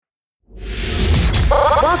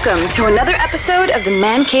Welcome to another episode of the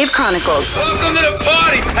Man Cave Chronicles. Welcome to the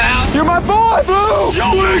party, pal! You're my boy, Blue!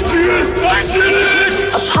 Yo, Adrian!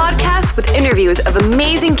 A podcast with interviews of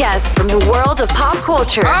amazing guests from the world of pop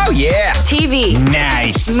culture. Oh, yeah! TV.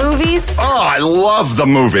 Nice! Movies. Oh, I love the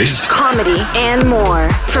movies! Comedy and more.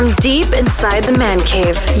 From deep inside the Man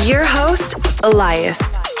Cave, your host,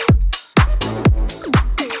 Elias.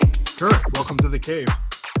 Kurt, welcome to the cave.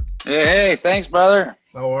 Hey, thanks, brother.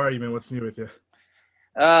 How are you, man? What's new with you?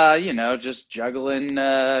 Just juggling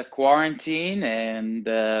quarantine and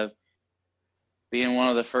being one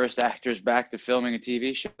of the first actors back to filming a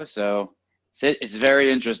TV show. So it's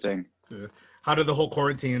very interesting. How did the whole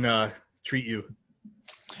quarantine treat you?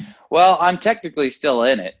 Well, I'm technically still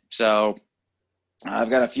in it, so I've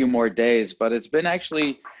got a few more days, but it's been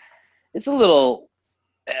it's a little,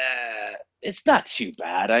 it's not too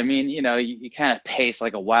bad. I mean, you kind of pace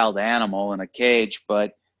like a wild animal in a cage,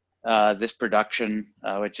 but this production,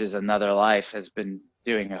 which is Another Life, has been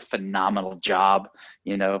doing a phenomenal job.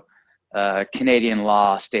 Canadian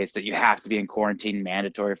law states that you have to be in quarantine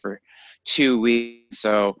mandatory for 2 weeks.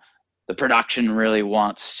 So the production really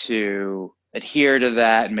wants to adhere to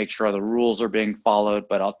that and make sure the rules are being followed,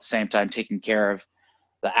 but at the same time taking care of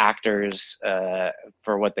the actors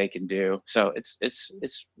for what they can do. So it's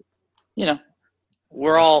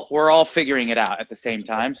we're all figuring it out at the same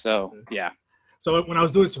time. So yeah. So when I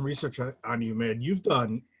was doing some research on you, man, you've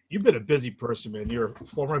been a busy person, man. You're a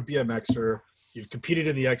former BMXer. You've competed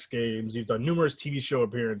in the X Games. You've done numerous TV show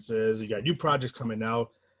appearances. You got new projects coming out.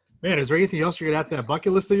 Man, is there anything else you're gonna add to that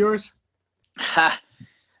bucket list of yours?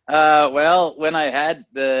 Well, when I had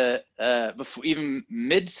before even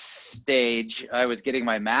mid-stage, I was getting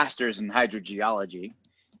my master's in hydrogeology.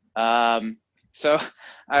 So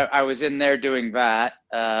I was in there doing that.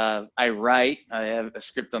 I write. I have a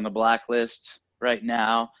script on the blacklist right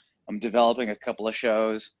now. I'm developing a couple of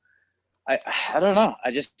shows. I don't know. I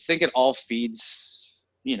just think it all feeds,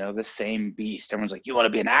 the same beast. Everyone's like, you want to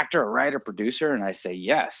be an actor, a writer, producer? And I say,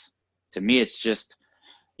 yes. To me, it's just,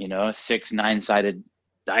 a 6 9-sided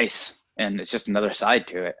dice, and it's just another side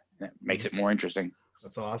to it. It makes it more interesting.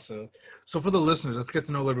 That's awesome. So for the listeners, let's get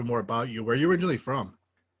to know a little bit more about you. Where are you originally from?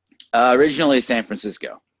 Originally San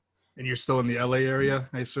Francisco. And you're still in the LA area,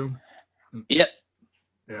 I assume? Yep.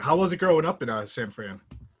 Yeah. How was it growing up in San Fran?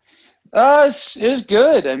 It was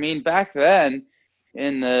good. I mean, back then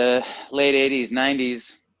in the late 80s,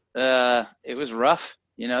 90s, it was rough.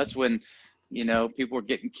 It's when, people were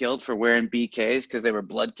getting killed for wearing BKs because they were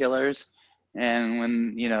blood killers. And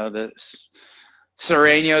when, the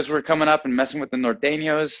Sureños were coming up and messing with the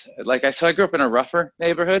Norteños. So I grew up in a rougher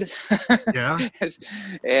neighborhood. Yeah.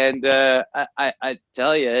 And I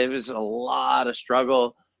tell you, it was a lot of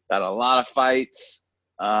struggle, got a lot of fights,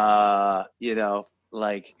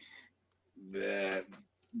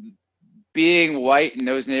 being white in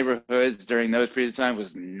those neighborhoods during those periods of time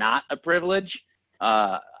was not a privilege.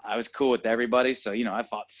 I was cool with everybody. So, I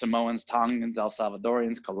fought Samoans, Tongans, El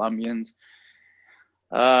Salvadorians, Colombians,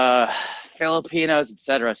 Filipinos,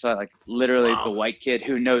 etc. So literally the white kid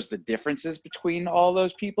who knows the differences between all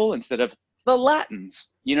those people instead of the Latins.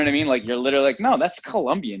 You know what I mean? You're literally no, that's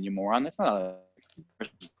Colombian, you moron. That's not a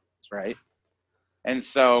right. And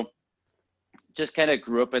so just kind of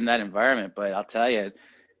grew up in that environment. But I'll tell you,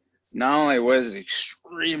 not only was it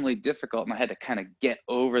extremely difficult, and I had to kind of get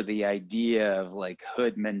over the idea of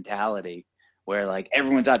hood mentality where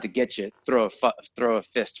everyone's out to get you, throw a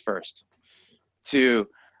fist first, to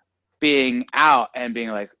being out and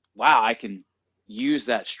being wow, I can use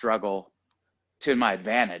that struggle to my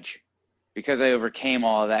advantage because I overcame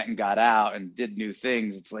all of that and got out and did new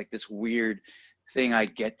things. It's this weird thing I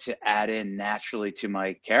get to add in naturally to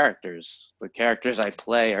my characters. The characters I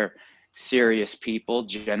play are serious people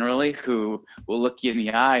generally who will look you in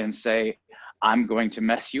the eye and say, I'm going to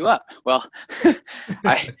mess you up. Well,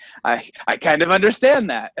 I kind of understand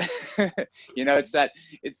that. It's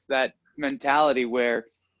that mentality where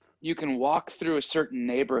you can walk through a certain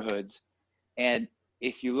neighborhoods, and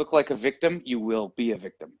if you look like a victim, you will be a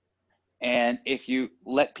victim. And if you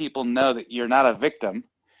let people know that you're not a victim,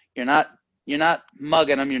 you're not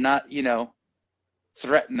mugging them, you're not,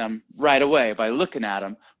 threatening them right away by looking at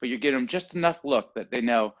them, but you're giving them just enough look that they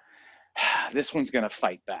know this one's going to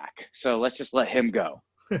fight back. So let's just let him go.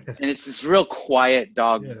 And it's this real quiet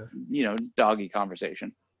doggy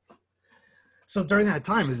conversation. So during that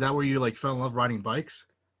time, is that where you fell in love riding bikes?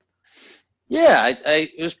 Yeah,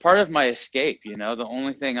 it was part of my escape. The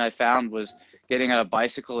only thing I found was getting on a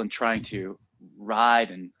bicycle and trying to ride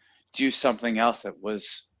and do something else that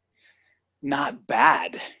was not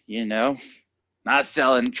bad,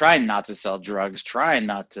 trying not to sell drugs, trying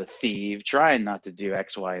not to thieve, trying not to do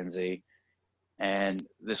X, Y, and Z. And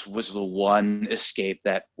this was the one escape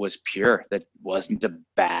that was pure, that wasn't a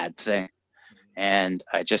bad thing. And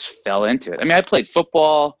I just fell into it. I mean, I played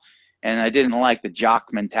football and I didn't like the jock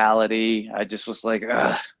mentality. I just was like,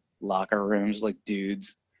 ugh, locker rooms, like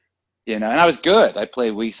dudes, and I was good. I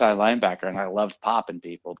played weak side linebacker and I loved popping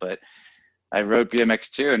people, but I rode BMX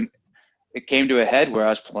too. And it came to a head where I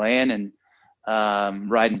was playing and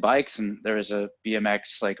riding bikes, and there was a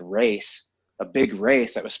BMX like race, a big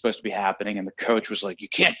race that was supposed to be happening, and the coach was like, you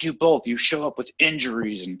can't do both, you show up with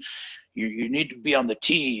injuries and you need to be on the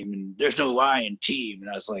team, and there's no I in team.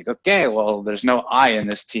 And I was like, okay, well, there's no I in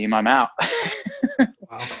this team, I'm out.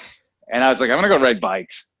 Wow. And I was like, I'm gonna go ride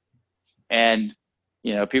bikes. And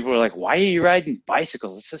people were like, why are you riding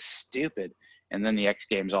bicycles, it's so stupid. And then the X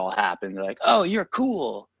Games all happened. They're like, oh, you're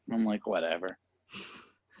cool. I'm like, whatever.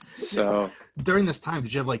 So during this time,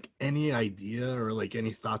 did you have like any idea or like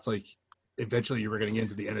any thoughts like eventually you were going to get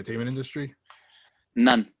into the entertainment industry?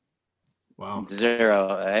 none. Wow.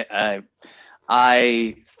 Zero.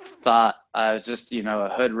 I thought I was just, a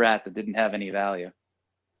hood rat that didn't have any value.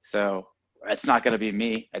 So it's not going to be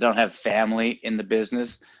me. I don't have family in the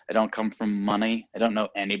business. I don't come from money. I don't know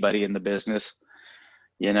anybody in the business.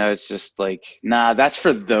 It's just like, nah, that's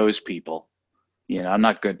for those people. I'm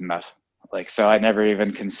not good enough. So I never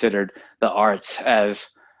even considered the arts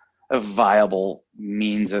as a viable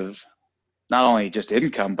means of not only just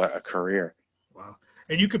income, but a career. Wow.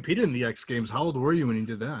 And you competed in the X Games. How old were you when you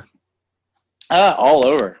did that? All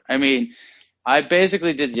over. I mean, I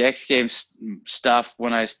basically did the X Games stuff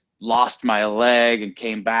when I lost my leg and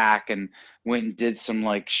came back and went and did some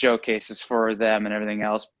like showcases for them and everything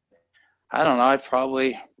else. I don't know. I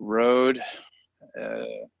probably rode,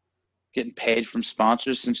 getting paid from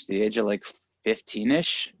sponsors since the age of like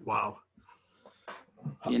 15-ish. Wow.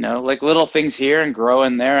 Like little things here and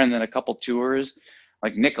growing there, and then a couple tours.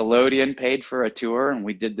 Like Nickelodeon paid for a tour, and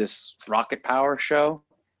we did this Rocket Power show,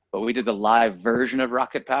 but we did the live version of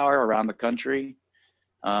Rocket Power around the country.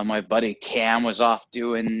 My buddy Cam was off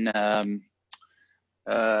doing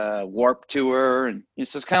Warp Tour, and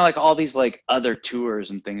so it's kind of like all these like other tours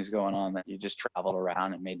and things going on that you just traveled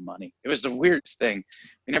around and made money. It was the weirdest thing.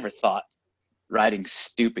 We never thought riding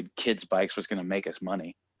stupid kids bikes was going to make us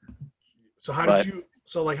money. So how did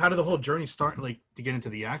the whole journey start, like to get into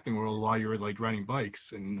the acting world while you were like riding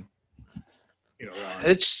bikes? And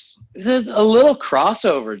it's a little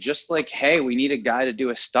crossover, just like, hey, we need a guy to do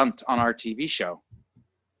a stunt on our TV show,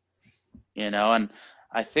 and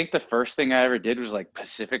I think the first thing I ever did was like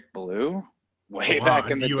Pacific Blue way back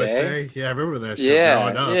in the USA. Day. Yeah, I remember that show.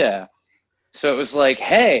 Yeah. So it was like,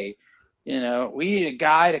 hey, we need a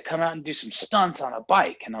guy to come out and do some stunts on a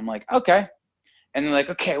bike. And I'm like, okay. And they're like,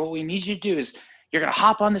 okay, what we need you to do is you're going to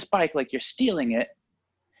hop on this bike like you're stealing it.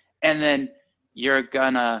 And then you're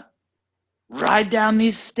going to ride down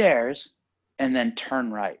these stairs and then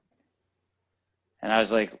turn right. And I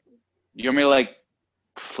was like, you want me to like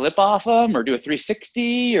flip off them or do a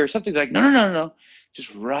 360 or something? Like, no.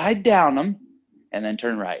 Just ride down them and then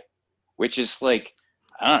turn right, which is like,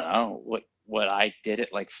 I don't know what I did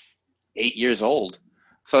at like 8 years old.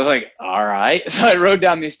 So I was like, all right. So I rode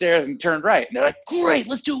down these stairs and turned right. And they're like, great,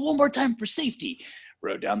 let's do it one more time for safety.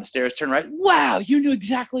 Rode down the stairs, turned right. Wow, you knew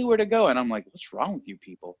exactly where to go. And I'm like, what's wrong with you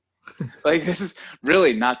people? Like, this is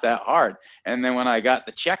really not that hard. And then when I got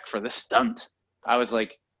the check for the stunt, I was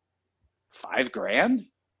like, $5,000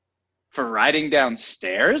 for riding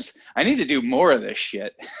downstairs? I need to do more of this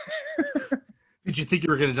shit. Did you think you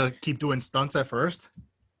were going to keep doing stunts at first?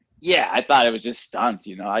 Yeah, I thought it was just stunts.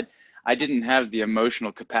 I didn't have the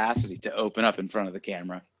emotional capacity to open up in front of the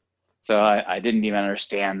camera, so I didn't even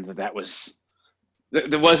understand that wasn't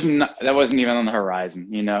even on the horizon.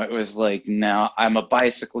 It was like, no, I'm a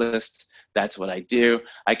bicyclist. That's what I do.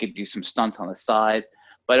 I could do some stunts on the side,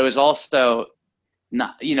 but it was also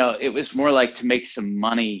not. It was more like to make some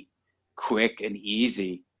money quick and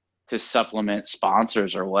easy to supplement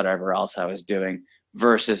sponsors or whatever else I was doing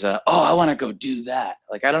versus I want to go do that.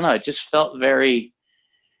 Like, I don't know. It just felt very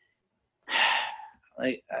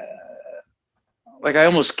like I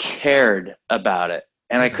almost cared about it,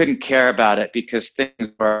 and I couldn't care about it because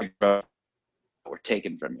things were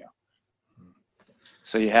taken from you.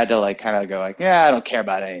 So you had to like kind of go like, yeah, I don't care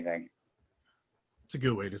about anything. It's a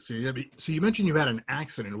good way to see it. So you mentioned you had an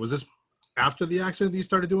accident. Was this after the accident that you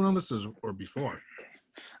started doing all this, or before?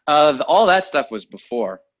 All that stuff was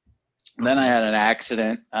before. Okay. Then I had an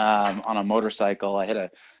accident on a motorcycle. I hit a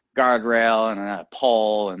guardrail and a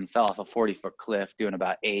pole and fell off a 40-foot cliff doing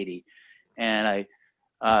about 80. And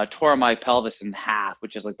tore my pelvis in half,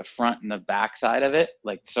 which is like the front and the back side of it.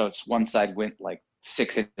 Like, so it's one side went like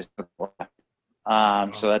 6 inches.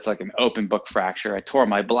 So that's like an open book fracture. I tore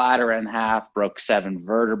my bladder in half, broke 7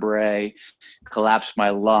 vertebrae, collapsed my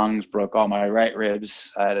lungs, broke all my right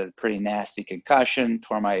ribs. I had a pretty nasty concussion,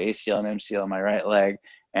 tore my ACL and MCL on my right leg,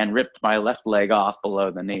 and ripped my left leg off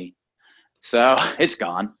below the knee. So it's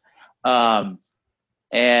gone.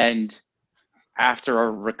 And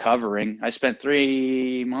after recovering, I spent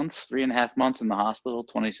 3.5 months in the hospital,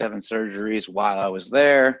 27 surgeries while I was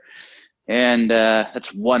there. And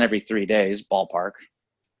that's 1 every 3 days, ballpark.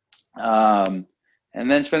 And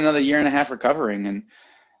then spent another 1.5 years recovering. And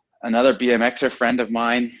another BMXer friend of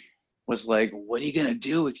mine was like, what are you going to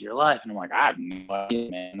do with your life? And I'm like, I have no idea,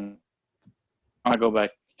 man. I want to go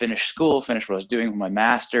back, finish school, finish what I was doing with my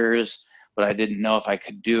master's, but I didn't know if I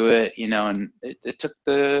could do it, you know, and it took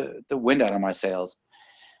the wind out of my sails.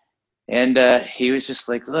 And he was just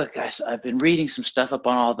like, look, I've been reading some stuff up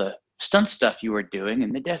on all the stunt stuff you were doing,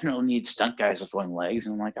 and they definitely need stunt guys with 1 legs.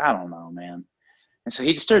 And I'm like, I don't know, man. And so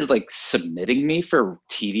he just started like submitting me for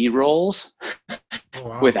TV roles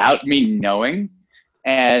without me knowing.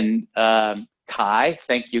 And Kai,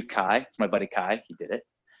 thank you, Kai. It's my buddy Kai. He did it.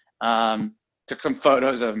 Took some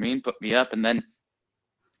photos of me and put me up. And then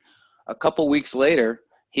a couple weeks later,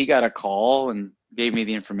 he got a call and gave me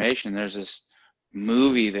the information. There's this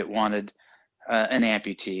movie that wanted an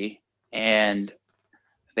amputee, and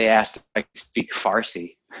they asked if I could speak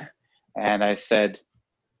Farsi. And I said,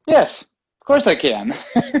 yes, of course I can.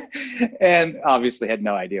 And obviously had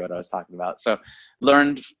no idea what I was talking about. So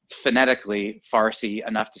learned phonetically Farsi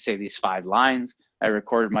enough to say these 5 lines. I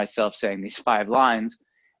recorded myself saying these 5 lines,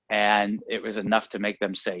 and it was enough to make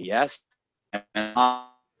them say yes. And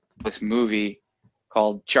this movie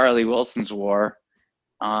called Charlie Wilson's War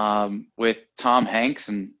with Tom Hanks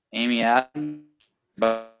and Amy Adams.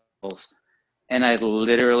 And I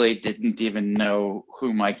literally didn't even know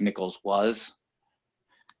who Mike Nichols was.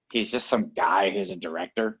 He's just some guy who's a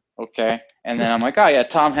director, okay? And then I'm like, oh yeah,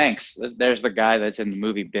 Tom Hanks. There's the guy that's in the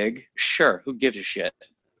movie Big. Sure, who gives a shit?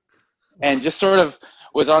 And just sort of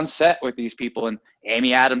was on set with these people, and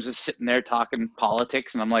Amy Adams is sitting there talking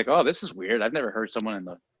politics, and I'm like, oh, this is weird. I've never heard someone in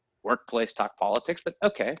the workplace talk politics, but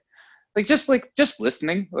okay. Just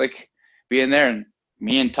listening, like being there, and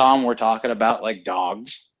me and Tom were talking about like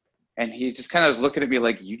dogs. And he just kind of was looking at me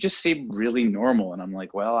like, you just seem really normal. And I'm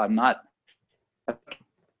like, well, I'm not.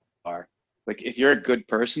 Like, if you're a good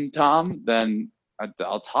person, Tom, then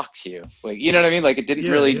I'll talk to you. Like, you know what I mean? Like, it didn't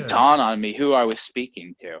really dawn on me who I was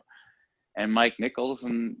speaking to. And Mike Nichols,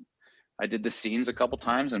 and I did the scenes a couple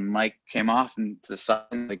times, and Mike came off and to the side,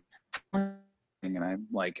 like, and I'm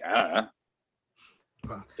like,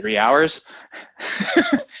 3 hours.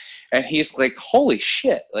 And he's like, holy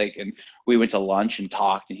shit. Like, and we went to lunch and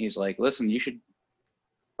talked, and he's like, listen, you should,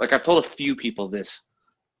 like, I've told a few people this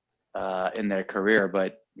in their career,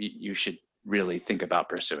 but you should really think about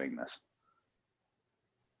pursuing this.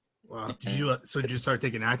 Wow. Did you start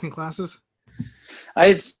taking acting classes?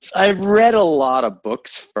 I've read a lot of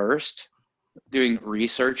books first, doing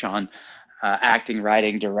research on acting,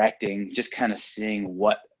 writing, directing, just kind of seeing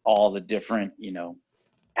what all the different, you know,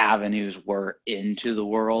 avenues were into the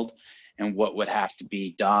world and what would have to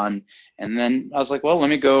be done. And then I was like, well, let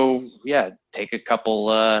me go, take a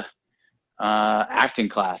couple acting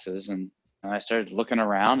classes. And I started looking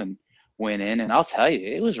around and went in, and I'll tell you,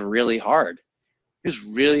 it was really hard. It was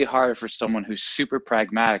really hard for someone who's super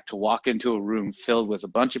pragmatic to walk into a room filled with a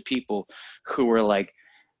bunch of people who were like,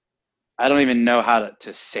 I don't even know how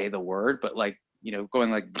to say the word, but like, you know,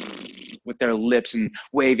 going like with their lips and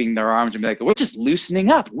waving their arms and be like, we're just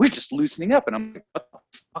loosening up. We're just loosening up. And I'm like, what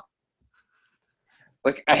the fuck?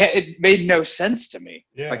 Like, it made no sense to me.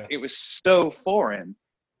 Yeah. Like, it was so foreign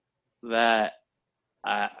that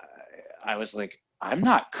I was like, I'm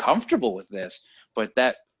not comfortable with this. But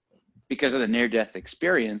that, because of the near-death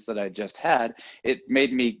experience that I just had, it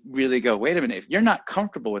made me really go, wait a minute, if you're not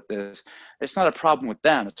comfortable with this, it's not a problem with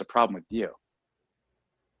them, it's a problem with you.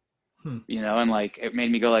 You know, and like, it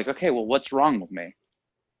made me go like, okay, well, what's wrong with me?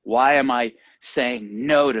 Why am I saying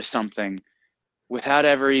no to something without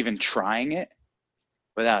ever even trying it,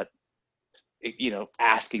 without, you know,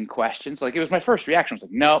 asking questions? Like, it was my first reaction. I was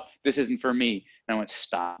like, no, this isn't for me. And I went,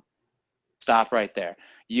 stop right there.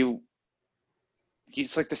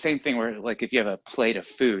 It's like the same thing where, like, if you have a plate of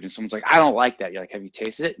food and someone's like, I don't like that. You're like, have you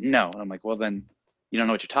tasted it? No. And I'm like, well, then you don't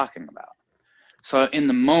know what you're talking about. So in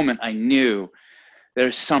the moment, I knew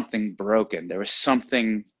there's something broken. There was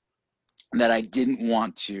something that I didn't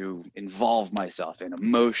want to involve myself in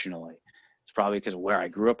emotionally. It's probably because of where I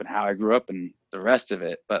grew up and how I grew up and the rest of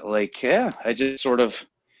it. But like, yeah, I just sort of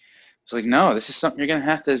was like, no, this is something you're gonna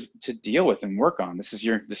have to deal with and work on. This is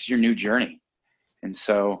your new journey. And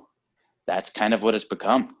so that's kind of what it's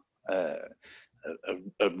become. A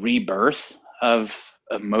rebirth of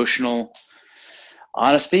emotional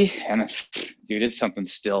honesty. And dude, it's something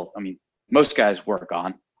still, I mean, most guys work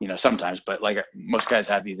on, sometimes, but like most guys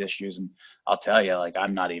have these issues, and I'll tell you, like,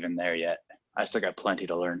 I'm not even there yet. I still got plenty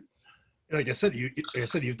to learn. Like I said,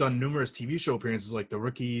 you've done numerous TV show appearances, like The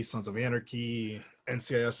Rookie, Sons of Anarchy,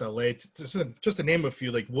 NCIS LA. Just to name a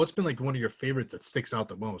few, like what's been like one of your favorites that sticks out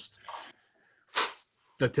the most,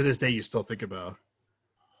 that to this day you still think about?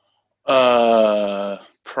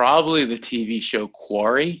 Probably the TV show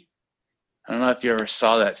Quarry. I don't know if you ever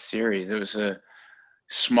saw that series. It was a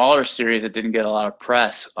smaller series that didn't get a lot of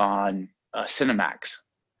press on Cinemax.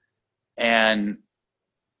 And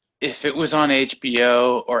if it was on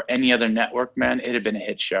HBO or any other network, man, it'd have been a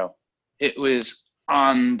hit show. It was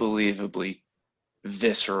unbelievably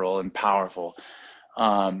visceral and powerful.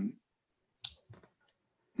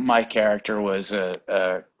 My character was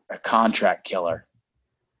a contract killer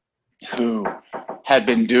who had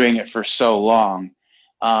been doing it for so long,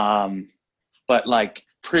 but like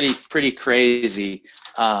pretty crazy,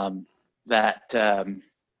 that I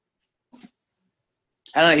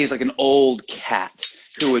don't know, he's like an old cat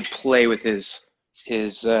who would play with his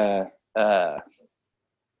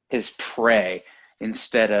prey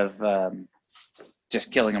instead of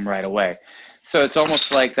just killing him right away. So it's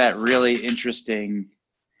almost like that really interesting.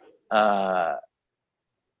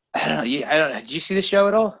 I don't know. Did you see the show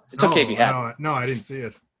at all? It's okay if you have. No, I didn't see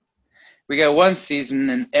it. We got one season,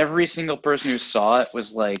 and every single person who saw it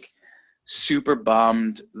was like super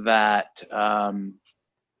bummed that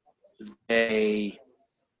they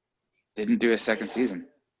didn't do a second season.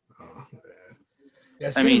 Oh, yeah,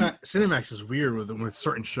 Cinemax is weird with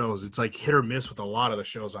certain shows. It's like hit or miss with a lot of the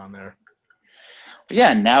shows on there.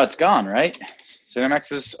 Yeah, now it's gone, right?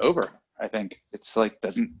 Cinemax is over. I think it's like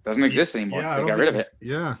doesn't exist anymore. Yeah, they got rid of it.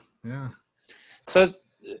 Yeah. So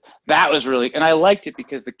that was really, and I liked it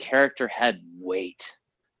because the character had weight.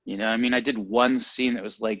 I mean, I did one scene that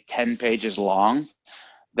was like 10 pages long.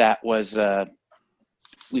 That was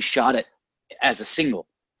we shot it as a single,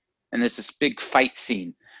 and there's this big fight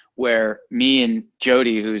scene where me and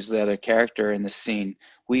Jody, who's the other character in the scene,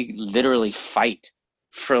 we literally fight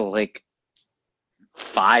for like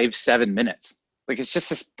 5-7 minutes. Like, it's just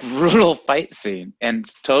this brutal fight scene and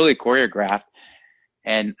totally choreographed.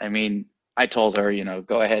 And I mean, I told her,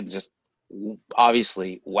 go ahead and just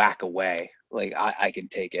obviously whack away. Like, I can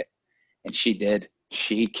take it. And she did.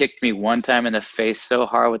 She kicked me one time in the face so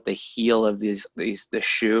hard with the heel of the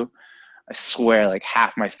shoe. I swear, like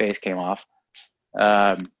half my face came off.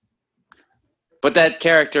 But that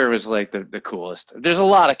character was like the coolest. There's a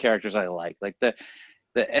lot of characters I like the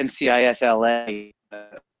NCIS LA.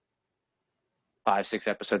 5-6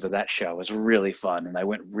 episodes of that show was really fun, and I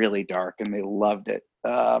went really dark, and they loved it.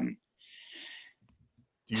 Do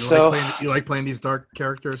you like playing these dark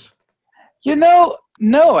characters? No,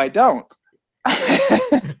 I don't.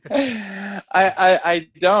 I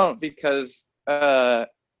don't, because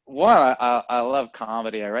one, I love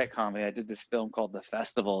comedy. I write comedy. I did this film called The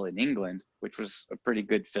Festival in England, which was a pretty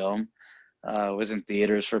good film. Was in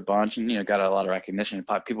theaters for a bunch, and got a lot of recognition.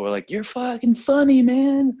 People were like, "You're fucking funny,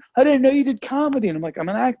 man. I didn't know you did comedy." And I'm like, "I'm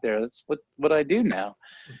an actor. That's what I do now."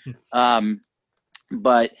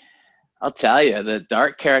 But I'll tell you, the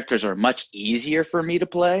dark characters are much easier for me to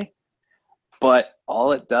play. But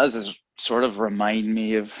all it does is sort of remind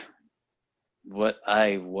me of what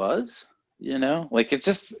I was. Like it's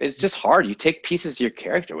just hard. You take pieces of your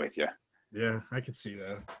character with you. Yeah, I can see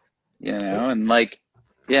that. And like,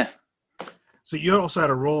 yeah. So you also had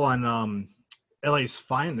a role on LA's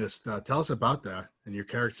Finest. Tell us about that and your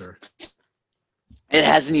character. It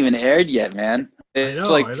hasn't even aired yet, man. It's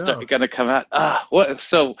gonna come out. What?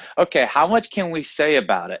 So okay, how much can we say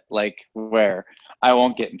about it? Like, where I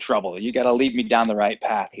won't get in trouble. You got to lead me down the right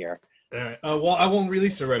path here. All right. Well, I won't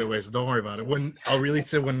release it right away, so don't worry about it. I'll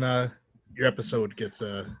release it when your episode gets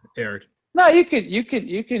aired. No, you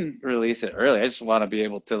can release it early. I just want to be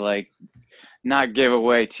able to like not give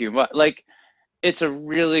away too much. Like, it's a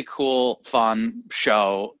really cool, fun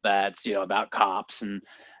show that's, about cops, and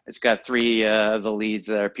it's got 3 of the leads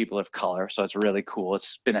that are people of color. So it's really cool.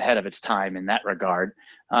 It's been ahead of its time in that regard.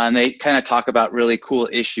 And they kind of talk about really cool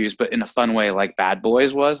issues, but in a fun way, like Bad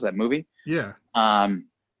Boys was, that movie. Yeah.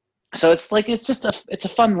 So it's like, it's a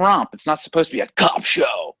fun romp. It's not supposed to be a cop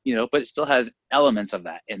show, but it still has elements of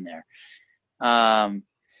that in there.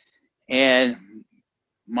 And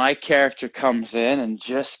my character comes in and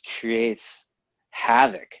just creates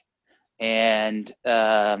havoc. And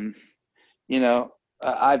I've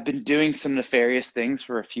been doing some nefarious things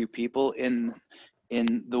for a few people in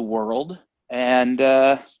the world, and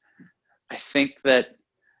I think that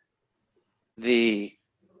the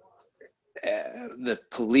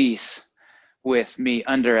police with me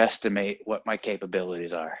underestimate what my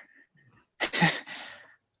capabilities are.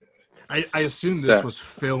 I assume this was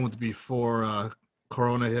filmed before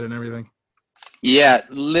Corona hit and everything. Yeah,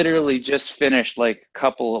 literally just finished like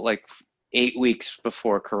 8 weeks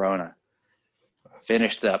before Corona.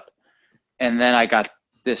 Finished up. And then I got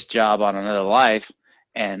this job on Another Life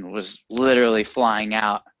and was literally flying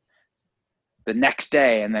out the next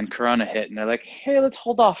day, and then Corona hit and they're like, hey, let's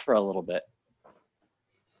hold off for a little bit.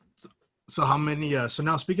 So how many so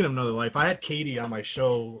now speaking of Another Life, I had Katie on my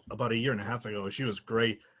show about a year and a half ago. She was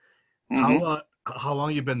great. Mm-hmm. How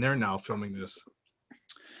long you been there now filming this?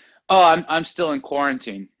 Oh, I'm still in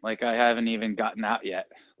quarantine. Like, I haven't even gotten out yet.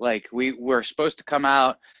 Like, we were supposed to come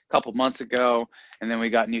out a couple months ago, and then we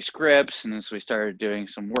got new scripts, and then so we started doing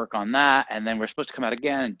some work on that, and then we're supposed to come out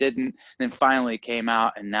again and didn't. And then finally came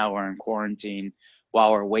out, and now we're in quarantine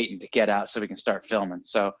while we're waiting to get out so we can start filming.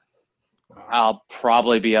 So I'll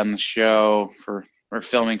probably be on the show we're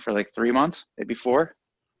filming for like 3 months, maybe 4,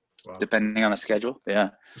 depending on the schedule.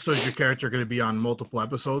 Yeah. So is your character going to be on multiple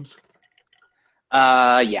episodes?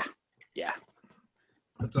 Yeah.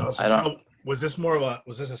 That's awesome. Was this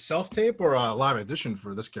a self-tape or a live audition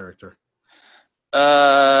for this character?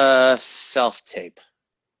 Self-tape.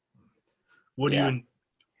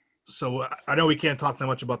 So I know we can't talk that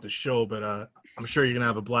much about the show, but I'm sure you're going to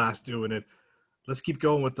have a blast doing it. Let's keep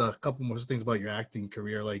going with a couple more things about your acting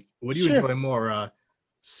career. Like, what do you enjoy more,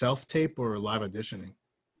 self-tape or live auditioning?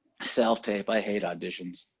 Self-tape. I hate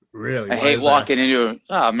auditions. Really? I hate walking into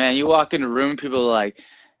you walk into a room, people are like,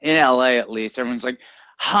 in LA at least, everyone's like,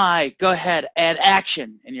 hi, go ahead, and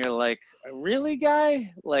action. And you're like, really,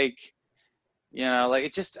 guy? Like,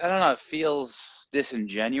 it just, I don't know, it feels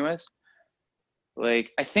disingenuous. Like,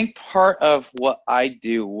 I think part of what I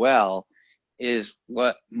do well is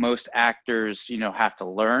what most actors, have to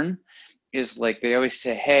learn is, like, they always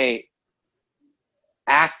say, hey,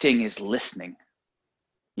 acting is listening.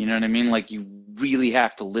 You know what I mean? Like, you really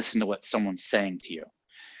have to listen to what someone's saying to you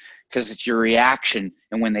because it's your reaction.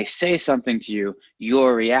 And when they say something to you,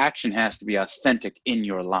 your reaction has to be authentic in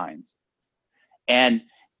your lines. And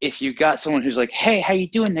if you got someone who's like, hey, how you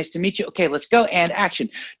doing? Nice to meet you. Okay, let's go. And action.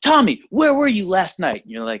 Tommy, where were you last night?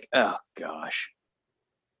 And you're like, oh, gosh.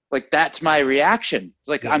 Like, that's my reaction.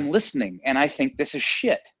 Like, yeah. I'm listening, and I think this is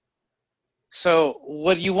shit. So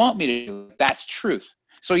what do you want me to do? That's truth.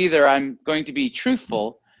 So either I'm going to be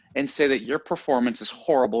truthful and say that your performance is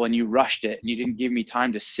horrible and you rushed it and you didn't give me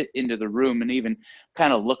time to sit into the room and even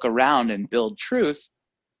kind of look around and build truth,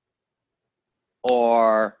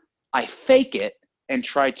 or I fake it and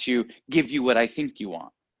try to give you what I think you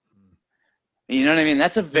want. You know what I mean?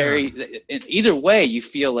 That's either way you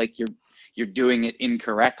feel like you're doing it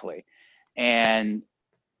incorrectly. And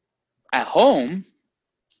at home,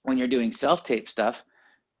 when you're doing self-tape stuff,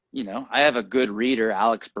 I have a good reader,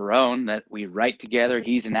 Alex Barone, that we write together.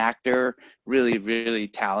 He's an actor, really, really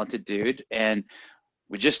talented dude. And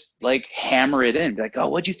we just like hammer it in. Be like, oh,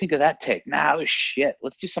 what'd you think of that take? Nah, it was shit.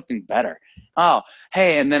 Let's do something better. Oh,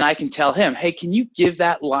 hey, and then I can tell him, hey, can you give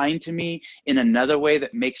that line to me in another way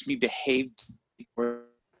that makes me behave?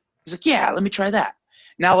 He's like, yeah, let me try that.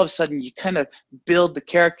 Now all of a sudden you kind of build the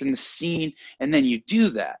character in the scene, and then you do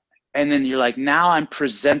that. And then you're like, now I'm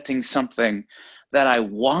presenting something that I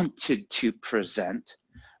wanted to present,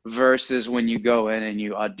 versus when you go in and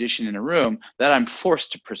you audition in a room that I'm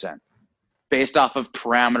forced to present based off of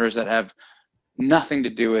parameters that have nothing to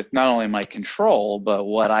do with not only my control, but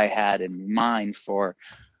what I had in mind for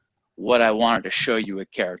what I wanted to show you a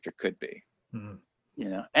character could be. Mm-hmm.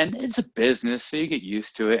 And it's a business, so you get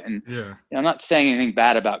used to it. And I'm not saying anything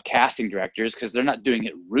bad about casting directors because they're not doing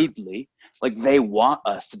it rudely. Like, they want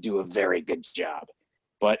us to do a very good job.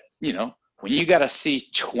 But, when you got to see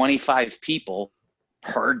 25 people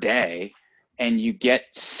per day and you get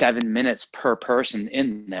 7 minutes per person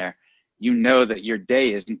in there, that your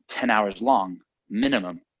day is 10 hours long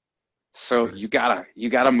minimum. So you gotta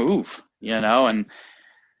move, and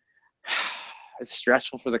it's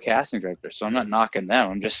stressful for the casting director. So I'm not knocking them.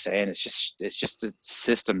 I'm just saying it's just a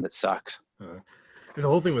system that sucks. And the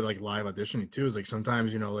whole thing with like live auditioning too is like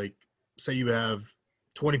sometimes, like say you have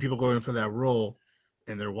 20 people going for that role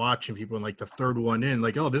and they're watching people, and like the third one in,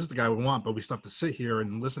 like, oh, this is the guy we want, but we still have to sit here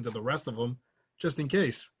and listen to the rest of them just in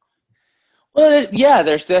case. Well, yeah,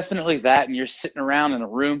 there's definitely that. And you're sitting around in a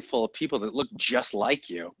room full of people that look just like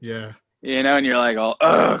you. Yeah. And you're like,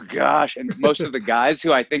 oh gosh. And most of the guys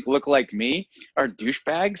who I think look like me are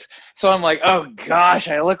douchebags. So I'm like, oh gosh,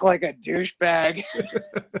 I look like a douchebag.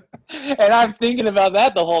 And I'm thinking about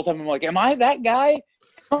that the whole time. I'm like, am I that guy?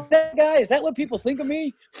 Am I that guy? Is that what people think of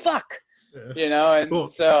me? Fuck. And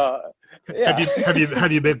Cool. so yeah.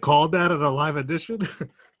 Have you been called that at a live edition?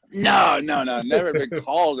 No, never been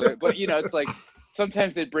called it. But it's like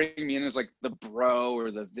sometimes they bring me in as like the bro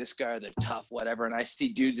or this guy or the tough whatever, and I see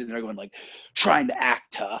dudes and they're going like trying to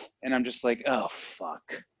act tough, and I'm just like, oh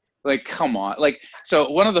fuck, like come on. Like, so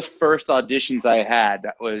one of the first auditions I had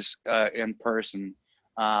that was in person,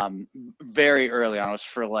 very early on, was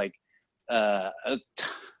for like a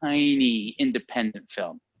tiny independent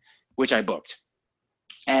film, which I booked.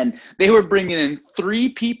 And they were bringing in 3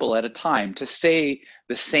 people at a time to say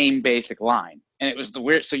the same basic line. And it was the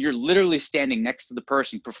weird. So you're literally standing next to the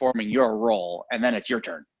person performing your role, and then it's your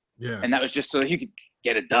turn. Yeah. And that was just so that you could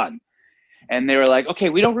get it done. And they were like,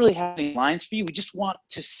 okay, we don't really have any lines for you. We just want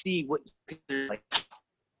to see what you consider like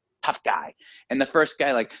tough guy. And the first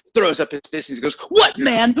guy like throws up his fist and he goes, what,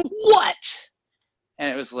 man? What?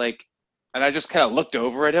 And it was like, and I just kind of looked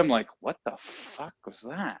over at him like, what the fuck was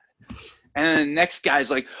that? And then the next guy's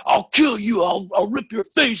like, I'll kill you. I'll rip your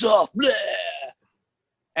face off. Blah.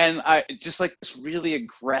 And I just like this really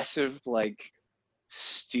aggressive, like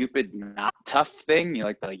stupid, not tough thing. You're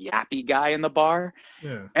like the yappy guy in the bar.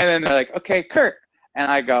 Yeah. And then they're like, okay, Kurt. And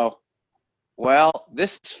I go, well,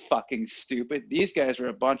 this is fucking stupid. These guys are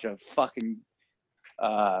a bunch of fucking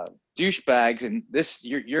douchebags. And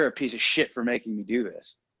you're a piece of shit for making me do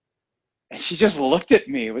this. And she just looked at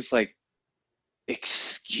me. It was like,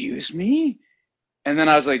 excuse me? And then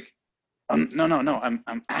I was like, no,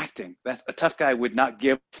 I'm acting. That's a tough guy would not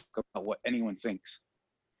give a fuck about what anyone thinks.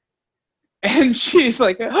 And she's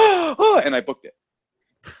like, oh, and I booked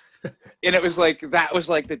it. And it was like, that was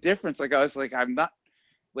like the difference. Like, I was like, I'm not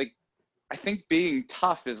like, I think being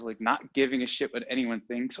tough is like not giving a shit what anyone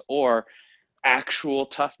thinks, or actual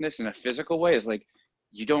toughness in a physical way is like,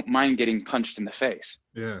 you don't mind getting punched in the face.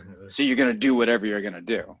 Yeah. So you're going to do whatever you're going to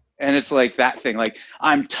do. And it's like that thing, like,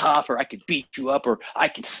 I'm tough, or I could beat you up, or I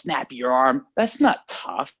can snap your arm. That's not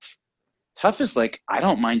tough. Tough is like, I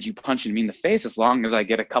don't mind you punching me in the face as long as I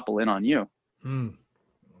get a couple in on you. Mm.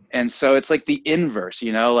 And so it's like the inverse,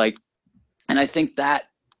 like, and I think that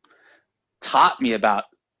taught me about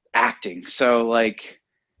acting. So like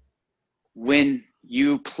when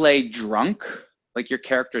you play drunk, like your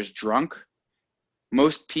character's drunk,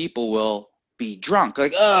 most people will be drunk,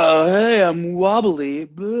 like, oh, hey, I'm wobbly.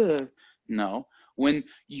 Blah. No, when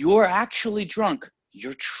you're actually drunk,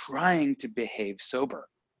 you're trying to behave sober.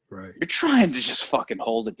 Right. You're trying to just fucking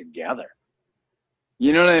hold it together.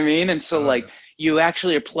 You know what I mean? And so like you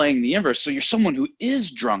actually are playing the inverse. So you're someone who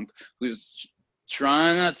is drunk, who's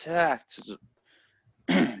trying not to act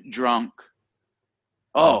drunk.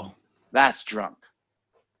 Oh, that's drunk.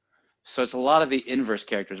 So it's a lot of the inverse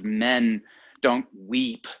characters. Men don't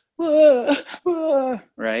weep.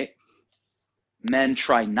 Right? Men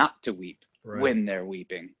try not to weep when they're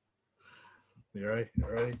weeping. You're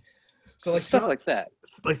right. So like stuff like that.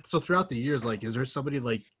 Like, so throughout the years, like, is there somebody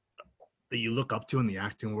like that you look up to in the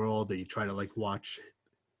acting world that you try to like watch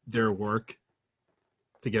their work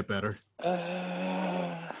to get better?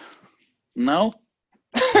 No.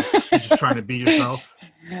 You're just trying to be yourself.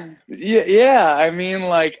 Yeah. I mean,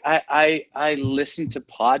 like I listen to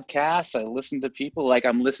podcasts. I listen to people. Like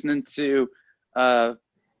I'm listening to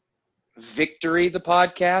Victory, the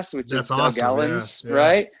podcast, which is Doug awesome. Ellen's, yeah.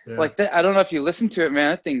 right? Yeah. Like that. I don't know if you listen to it,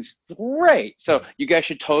 man. That thing's great. So you guys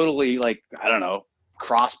should totally like, I don't know,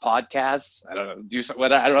 cross podcasts. I don't know, do something.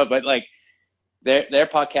 I don't know, but like their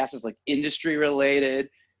podcast is like industry related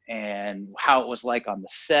and how it was like on the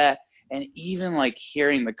set. And even like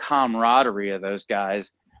hearing the camaraderie of those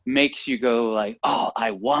guys makes you go like, oh,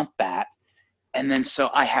 I want that. And then so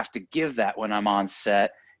I have to give that when I'm on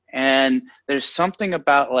set. And there's something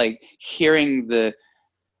about like hearing the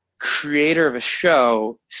creator of a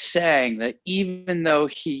show saying that even though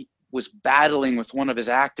he was battling with one of his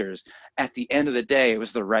actors, at the end of the day, it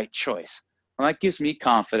was the right choice. Well, that gives me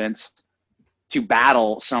confidence to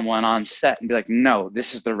battle someone on set and be like, no,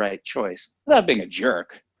 this is the right choice, without being a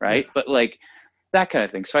jerk. Right. But like that kind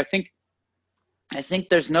of thing. So I think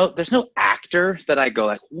there's no actor that I go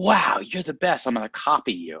like, wow, you're the best, I'm going to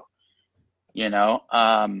copy you,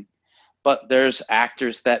 but there's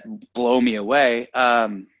actors that blow me away.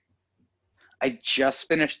 I just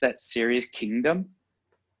finished that series Kingdom,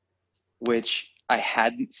 which I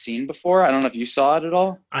hadn't seen before. I don't know if you saw it at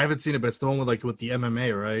all. I haven't seen it, but it's the one with the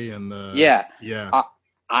MMA, right? And the yeah.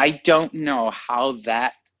 I don't know how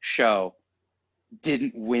that show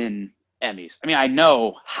didn't win Emmys. I mean, I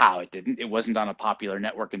know how it didn't. It wasn't on a popular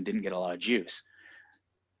network and didn't get a lot of juice.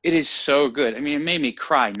 It is so good. I mean, it made me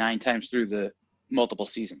cry 9 times through the multiple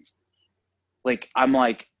seasons. Like, I'm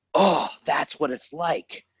like, oh, that's what it's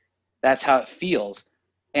like. That's how it feels.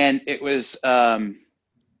 And it was,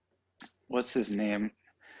 what's his name?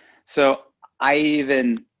 So I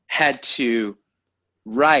even had to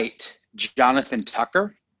write Jonathan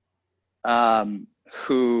Tucker,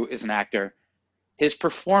 who is an actor. His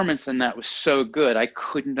performance in that was so good, I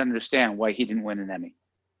couldn't understand why he didn't win an Emmy.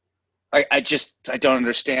 I don't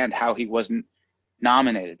understand how he wasn't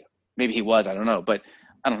nominated. Maybe he was, I don't know, but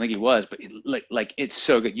I don't think he was. But like it's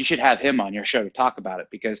so good. You should have him on your show to talk about it,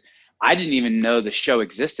 because I didn't even know the show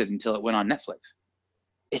existed until it went on Netflix.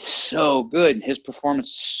 It's so good, and his performance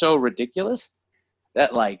is so ridiculous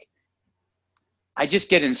that like I just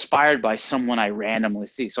get inspired by someone I randomly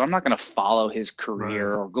see. So I'm not going to follow his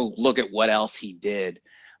career or go look at what else he did.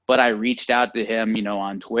 But I reached out to him,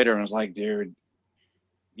 on Twitter, and was like, dude,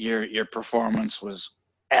 your performance was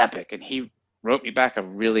epic. And he wrote me back a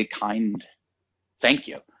really kind thank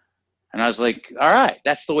you. And I was like, all right,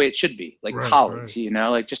 that's the way it should be. Like colleagues,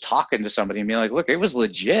 like just talking to somebody and being like, look, it was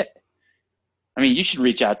legit. I mean, you should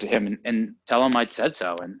reach out to him and tell him I said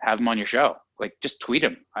so and have him on your show. Like, just tweet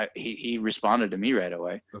him. He responded to me right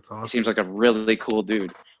away. That's awesome. He seems like a really cool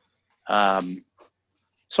dude.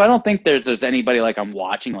 So I don't think there's anybody like I'm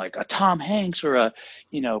watching, like a Tom Hanks or a,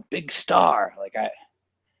 big star. Like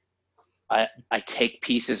I take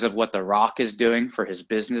pieces of what The Rock is doing for his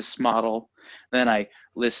business model. Then I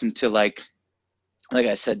listen to like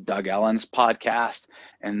I said, Doug Ellen's podcast,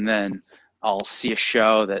 and then I'll see a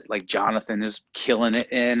show that like Jonathan is killing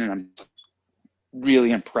it in, and I'm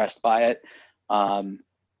really impressed by it.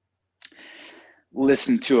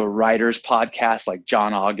 Listen to a writer's podcast like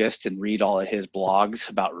John August and read all of his blogs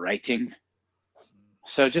about writing.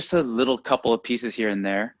 So just a little couple of pieces here and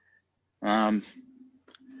there. I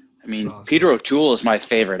mean, awesome. Peter O'Toole is my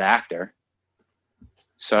favorite actor.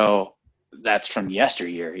 So that's from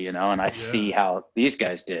yesteryear, and I see how these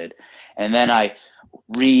guys did. And then I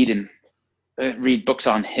read books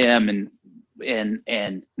on him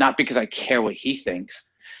and not because I care what he thinks,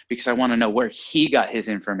 because I want to know where he got his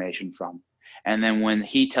information from. And then when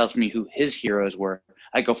he tells me who his heroes were,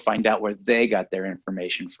 I go find out where they got their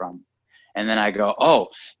information from. And then I go, oh,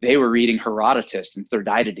 they were reading Herodotus and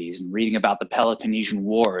Thucydides and reading about the Peloponnesian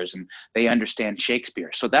Wars, and they understand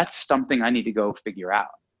Shakespeare. So that's something I need to go figure out.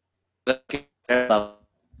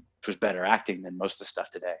 Was better acting than most of the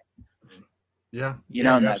stuff today. Yeah. You're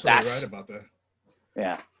absolutely right about that.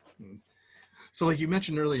 Yeah. So like you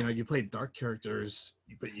mentioned earlier, you play dark characters,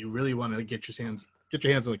 but you really want to get your hands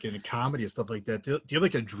like in a comedy and stuff like that. Do you have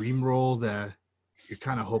like a dream role that you're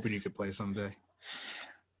kind of hoping you could play someday?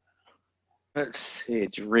 Let's see,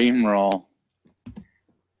 dream role.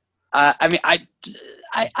 I mean,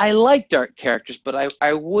 I like dark characters, but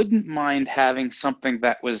I wouldn't mind having something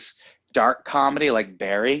that was dark comedy like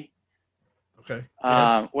Barry. Okay.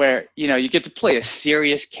 Where, you get to play a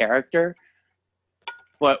serious character,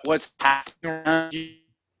 but what's happening around you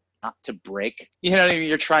not to break. You know what I mean?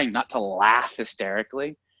 You're trying not to laugh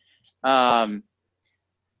hysterically. But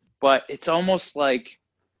it's almost like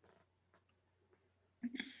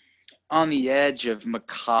on the edge of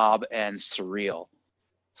macabre and surreal.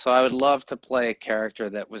 So I would love to play a character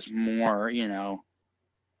that was more,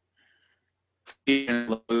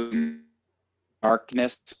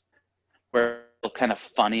 darkness, where it's kind of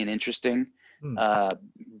funny and interesting.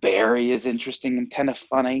 Barry is interesting and kind of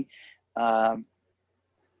funny.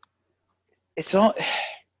 It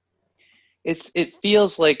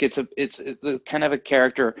feels like it's the kind of a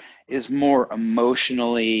character is more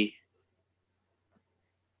emotionally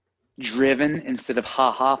driven instead of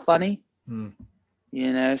ha-ha funny.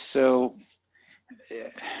 So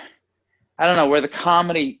I don't know, where the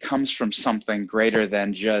comedy comes from something greater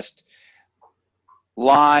than just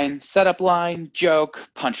setup line, joke,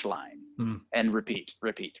 punchline, and repeat.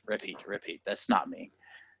 That's not me.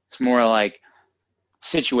 It's more like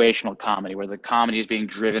situational comedy, where the comedy is being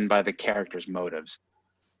driven by the character's motives.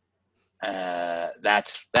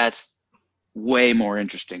 That's way more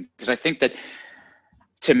interesting, because I think that,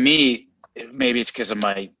 to me, maybe it's because of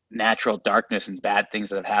my natural darkness and bad things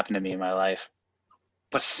that have happened to me in my life,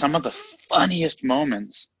 but some of the funniest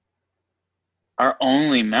moments are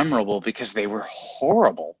only memorable because they were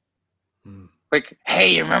horrible. Like,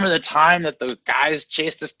 hey, you remember the time that the guys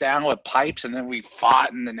chased us down with pipes and then we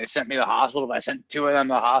fought and then they sent me to the hospital, but I sent 2 of them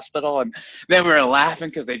to the hospital, and then we were laughing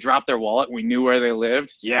because they dropped their wallet and we knew where they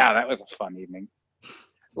lived? Yeah, that was a fun evening.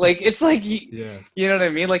 Like, it's like, you know what I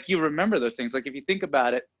mean? Like, you remember those things. Like, if you think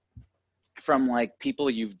about it from, like, people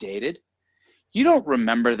you've dated, you don't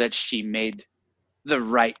remember that she made the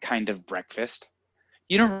right kind of breakfast.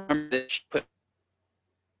 You don't remember that she put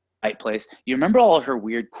the right place. You remember all of her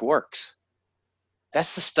weird quirks.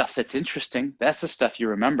 That's the stuff that's interesting. That's the stuff you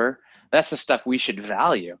remember. That's the stuff we should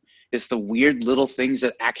value. It's the weird little things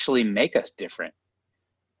that actually make us different.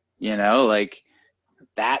 You know, like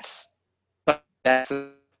that's a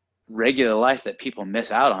regular life that people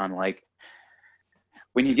miss out on. Like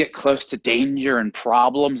when you get close to danger and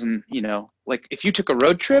problems, and you know, like if you took a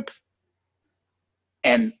road trip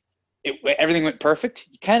and everything went perfect,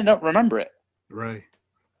 you kind of don't remember it. Right.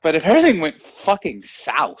 But if everything went fucking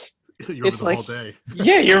south, You remember it's the like, whole day.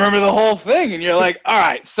 yeah, you remember the whole thing, and you're like, all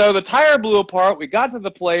right, so the tire blew apart, we got to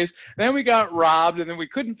the place, then we got robbed, and then we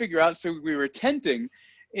couldn't figure out, so we were tenting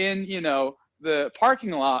in, you know, the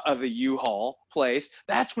parking lot of the U-Haul place.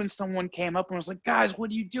 That's when someone came up and was like, guys,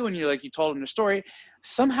 what are you doing? You're like, you told them the story.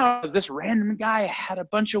 Somehow this random guy had a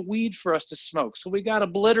bunch of weed for us to smoke, so we got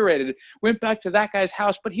obliterated, went back to that guy's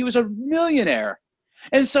house, but he was a millionaire.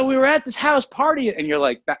 And so we were at this house party, and you're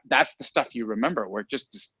like, that's the stuff you remember, where it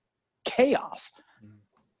just chaos.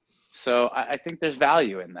 So I think there's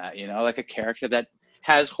value in that, you know, like a character that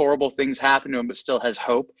has horrible things happen to him but still has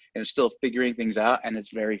hope and is still figuring things out, and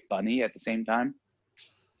it's very funny at the same time.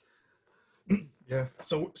 Yeah.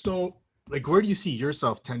 So like, where do you see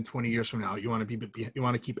yourself 10, 20 years from now? You want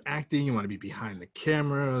to keep acting, you want to be behind the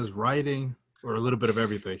cameras, writing, or a little bit of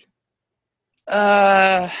everything?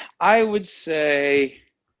 I would say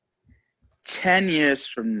 10 years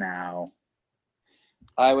from now,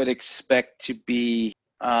 I would expect to be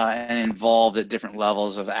involved at different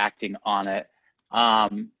levels of acting on it.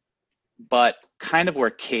 But kind of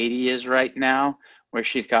where Katie is right now, where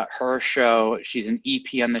she's got her show, she's an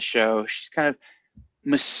EP on the show, she's kind of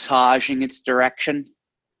massaging its direction,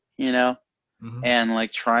 you know, and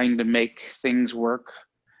like trying to make things work.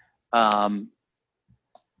 I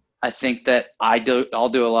think that I'll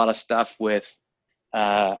do a lot of stuff with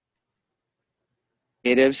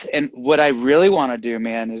natives. And what I really want to do,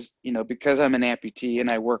 man, is, you know, because I'm an amputee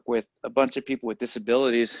and I work with a bunch of people with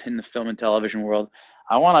disabilities in the film and television world,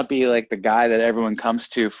 I want to be like the guy that everyone comes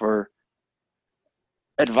to for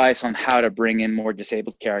advice on how to bring in more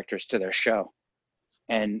disabled characters to their show.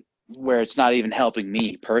 And where it's not even helping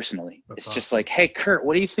me personally. It's awesome. Just like, hey, Kurt,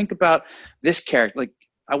 what do you think about this character? Like,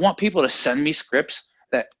 I want people to send me scripts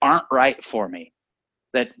that aren't right for me,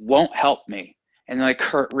 that won't help me. And like,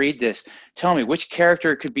 Kurt, read this. Tell me which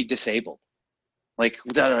character could be disabled. Like,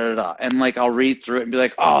 da da da da. And like, I'll read through it and be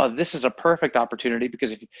like, oh, this is a perfect opportunity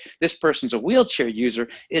because if this person's a wheelchair user,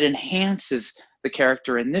 it enhances the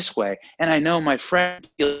character in this way. And I know my friend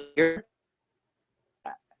here.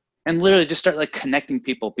 And literally just start like connecting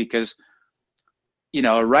people because, you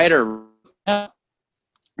know, a writer,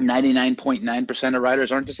 99.9% of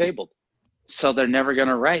writers aren't disabled. So they're never going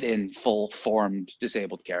to write in full formed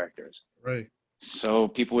disabled characters. Right. So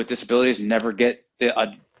people with disabilities never get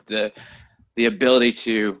the ability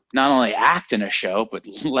to not only act in a show, but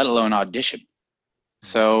let alone audition.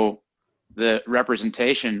 So the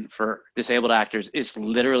representation for disabled actors is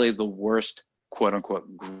literally the worst, quote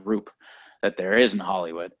unquote, group that there is in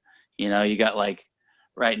Hollywood. You know, you got like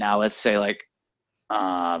right now, let's say like,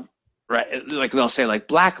 right, like they'll say like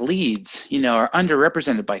black leads, you know, are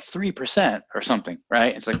underrepresented by 3% or something,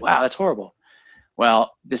 right? It's like, wow, that's horrible.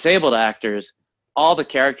 Well, disabled actors, all the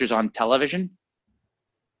characters on television,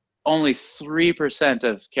 only 3%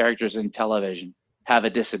 of characters in television have a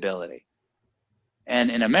disability. And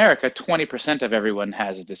in America, 20% of everyone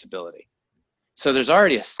has a disability. So there's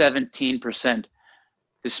already a 17%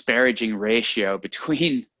 disparaging ratio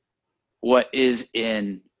between what is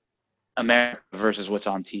in America versus what's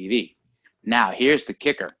on TV. Now, here's the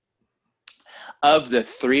kicker. Of the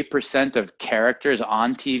 3% of characters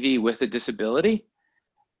on TV with a disability,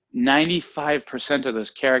 95% of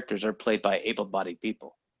those characters are played by able-bodied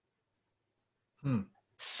people.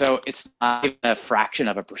 So it's not even a fraction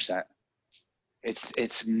of a percent.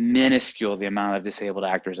 It's minuscule, the amount of disabled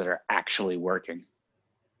actors that are actually working.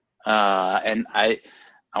 And I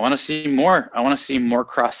want to see more. I want to see more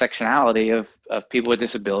cross-sectionality of people with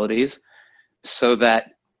disabilities so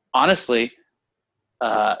that, honestly,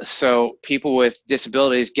 so people with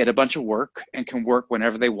disabilities get a bunch of work and can work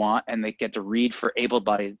whenever they want, and they get to read for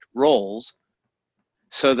able-bodied roles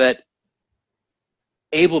so that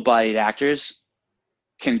able-bodied actors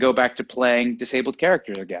can go back to playing disabled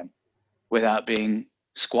characters again without being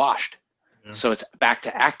squashed. Yeah. So it's back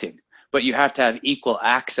to acting. But you have to have equal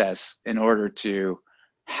access in order to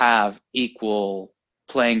have equal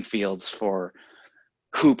playing fields for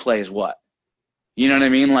who plays what. You know what I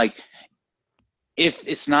mean? Like, if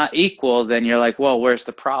it's not equal, then you're like, well, where's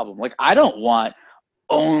the problem? Like, I don't want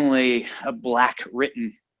only a black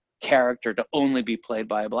written character to only be played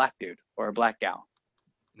by a black dude or a black gal.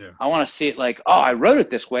 Yeah. I want to see it like, oh, I wrote it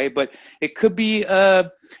this way, but it could be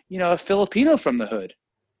a Filipino from the hood.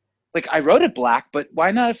 Like, I wrote it black, but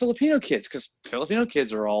why not a Filipino kids? Because Filipino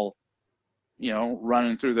kids are all,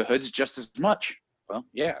 running through the hoods just as much. Well,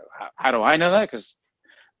 yeah. How do I know that? Because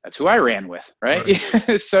that's who I ran with, right?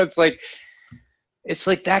 So it's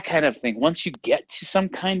like that kind of thing. Once you get to some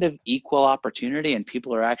kind of equal opportunity and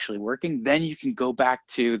people are actually working, then you can go back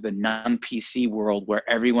to the non-PC world where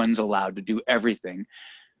everyone's allowed to do everything,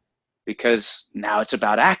 because now it's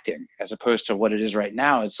about acting as opposed to what it is right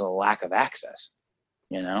now. It's a lack of access,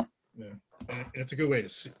 Yeah. And it's a good way to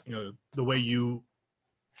see, the way you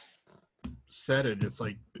said it, it's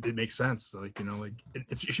like, it makes sense. Like,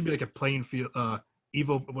 it should be like a playing field,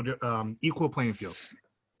 equal playing field.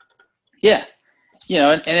 Yeah.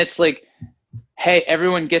 And it's like, hey,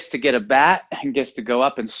 everyone gets to get a bat and gets to go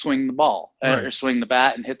up and swing the ball, Right. or swing the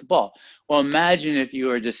bat and hit the ball. Well, imagine if you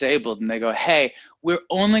are disabled and they go, hey, we're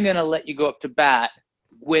only going to let you go up to bat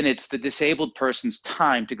when it's the disabled person's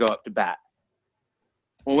time to go up to bat.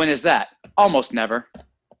 Well, when is that? Almost never.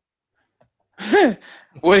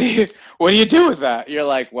 What do you do with that? You're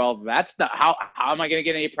like, well, that's not how am I going to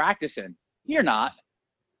get any practice in? You're not.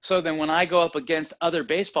 So then when I go up against other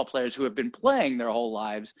baseball players who have been playing their whole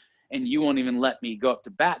lives and you won't even let me go up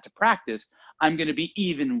to bat to practice, I'm going to be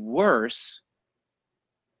even worse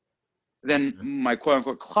than my quote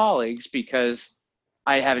unquote colleagues because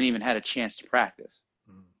I haven't even had a chance to practice.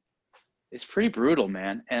 It's pretty brutal,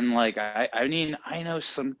 man. And like, I mean, I know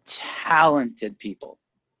some talented people,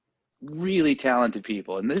 really talented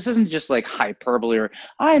people. And this isn't just like hyperbole or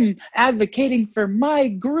I'm advocating for my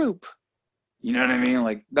group. You know what I mean?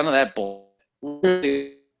 Like, none of that bull.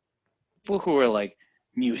 People who are like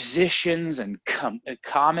musicians and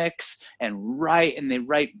comics and they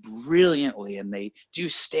write brilliantly and they do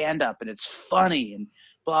stand up and it's funny and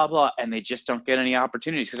blah, blah. And they just don't get any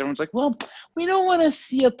opportunities because everyone's like, well, we don't want to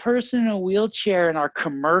see a person in a wheelchair in our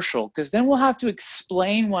commercial because then we'll have to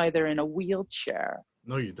explain why they're in a wheelchair.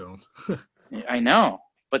 No, you don't. I know,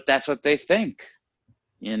 but that's what they think.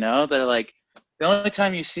 They're like, the only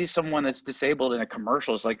time you see someone that's disabled in a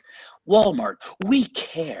commercial is like, Walmart, we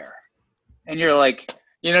care. And you're like,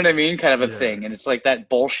 you know what I mean? Kind of a thing. And it's like that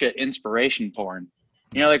bullshit inspiration porn.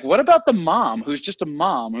 Like, what about the mom who's just a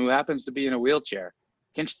mom who happens to be in a wheelchair?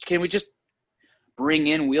 Can we just bring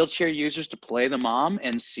in wheelchair users to play the mom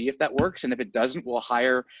and see if that works? And if it doesn't, we'll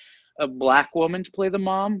hire a black woman to play the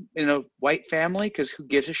mom in a white family because who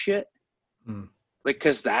gives a shit? Like,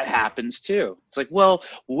 because that happens too. It's like, well,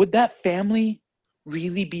 would that family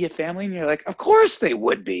really be a family? And you're like, of course they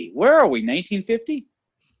would be. Where are we, 1950?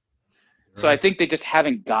 Right. So I think they just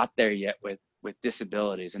haven't got there yet with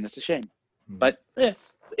disabilities, and it's a shame. But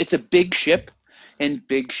it's a big ship, and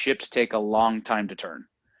big ships take a long time to turn.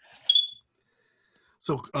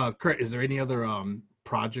 So, Kurt, is there any other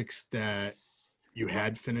projects that you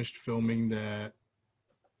had finished filming that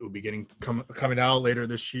will be coming out later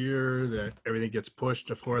this year, that everything gets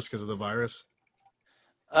pushed, of course, because of the virus?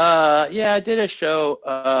 Yeah, I did a show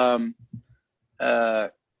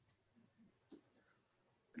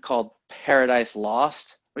called Paradise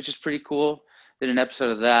Lost, which is pretty cool. Did an episode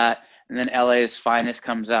of that. And then LA's Finest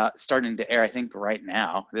comes out, starting to air, I think, right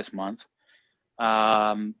now, this month.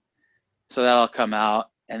 So that'll come out.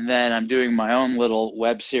 And then I'm doing my own little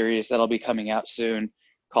web series that'll be coming out soon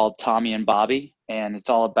called Tommy and Bobby. And it's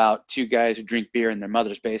all about two guys who drink beer in their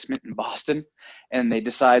mother's basement in Boston. And they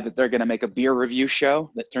decide that they're going to make a beer review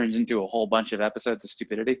show that turns into a whole bunch of episodes of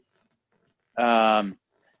stupidity.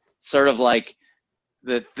 Sort of like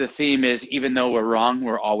the theme is, even though we're wrong,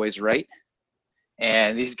 we're always right.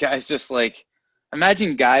 And these guys just like,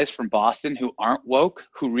 imagine guys from Boston who aren't woke,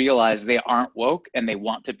 who realize they aren't woke and they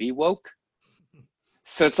want to be woke.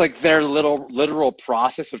 So it's like their literal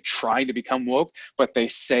process of trying to become woke, but they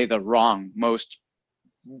say the most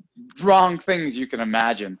wrong things you can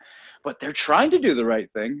imagine. But they're trying to do the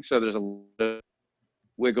right thing. So there's a little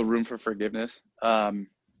wiggle room for forgiveness.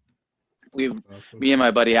 Me and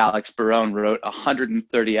my buddy Alex Barone wrote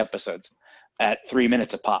 130 episodes at 3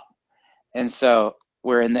 minutes a pop. And so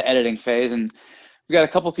we're in the editing phase, and we got a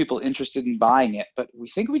couple people interested in buying it, but we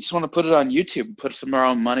think we just want to put it on YouTube and put some of our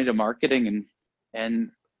own money to marketing and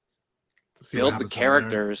build the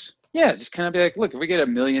characters. Yeah, just kind of be like, look, if we get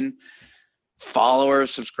 1 million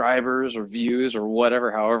followers, subscribers, or views, or whatever,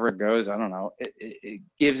 however it goes, I don't know, it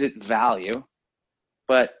gives it value.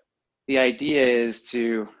 But the idea is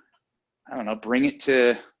to, I don't know, bring it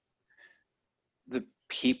to the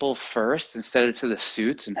people first instead of to the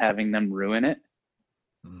suits and having them ruin it.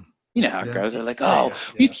 You know how it goes. They're like,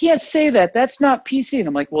 you can't say that. That's not PC. And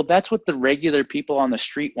I'm like, well, that's what the regular people on the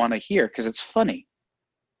street want to hear because it's funny.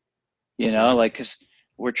 You know, like, because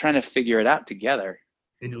we're trying to figure it out together.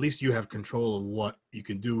 And at least you have control of what you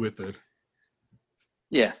can do with it.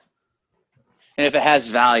 Yeah. And if it has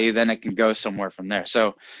value, then it can go somewhere from there.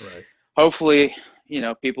 So hopefully, you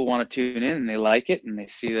know, people want to tune in and they like it and they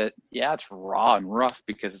see that, yeah, it's raw and rough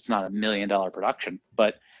because it's not $1 million production,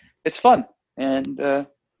 but it's fun. And,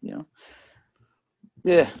 you know,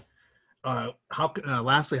 yeah.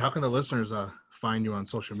 Lastly, how can the listeners find you on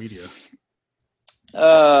social media?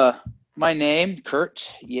 My name,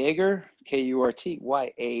 Kurt Yaeger,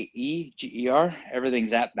 KurtYaeger.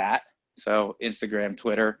 Everything's at that. So Instagram,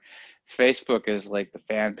 Twitter, Facebook is like the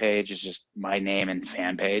fan page is just my name and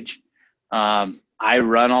fan page. I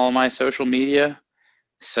run all my social media.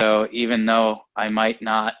 So even though I might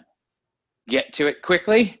not get to it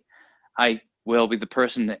quickly, I will be the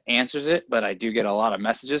person that answers it, but I do get a lot of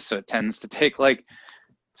messages. So it tends to take like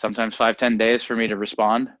sometimes 5-10 days for me to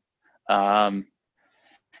respond.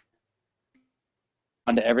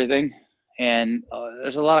 Onto everything. And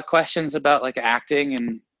there's a lot of questions about like acting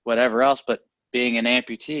and whatever else, but being an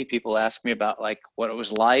amputee, people ask me about like what it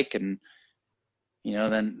was like, and you know,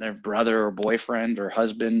 then their brother or boyfriend or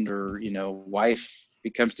husband or, you know, wife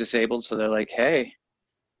becomes disabled. So they're like, hey,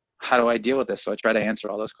 how do I deal with this? So I try to answer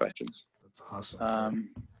all those questions. That's awesome.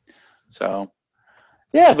 So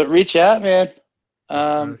yeah, but reach out, man.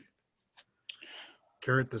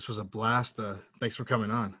 Kurt, this was a blast. Thanks for coming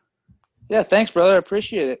on. Yeah, thanks, brother. I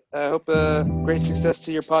appreciate it. I hope great success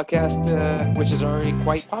to your podcast, which is already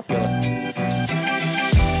quite popular.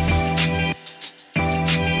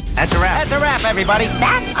 That's a wrap. That's a wrap, everybody.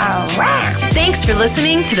 That's a wrap. Thanks for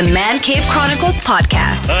listening to the Man Cave Chronicles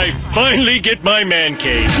podcast. I finally get my man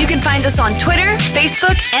cave. You can find us on Twitter,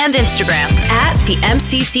 Facebook, and Instagram at the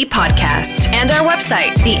MCC Podcast and our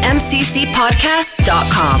website,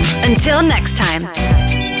 themccpodcast.com. Until next time.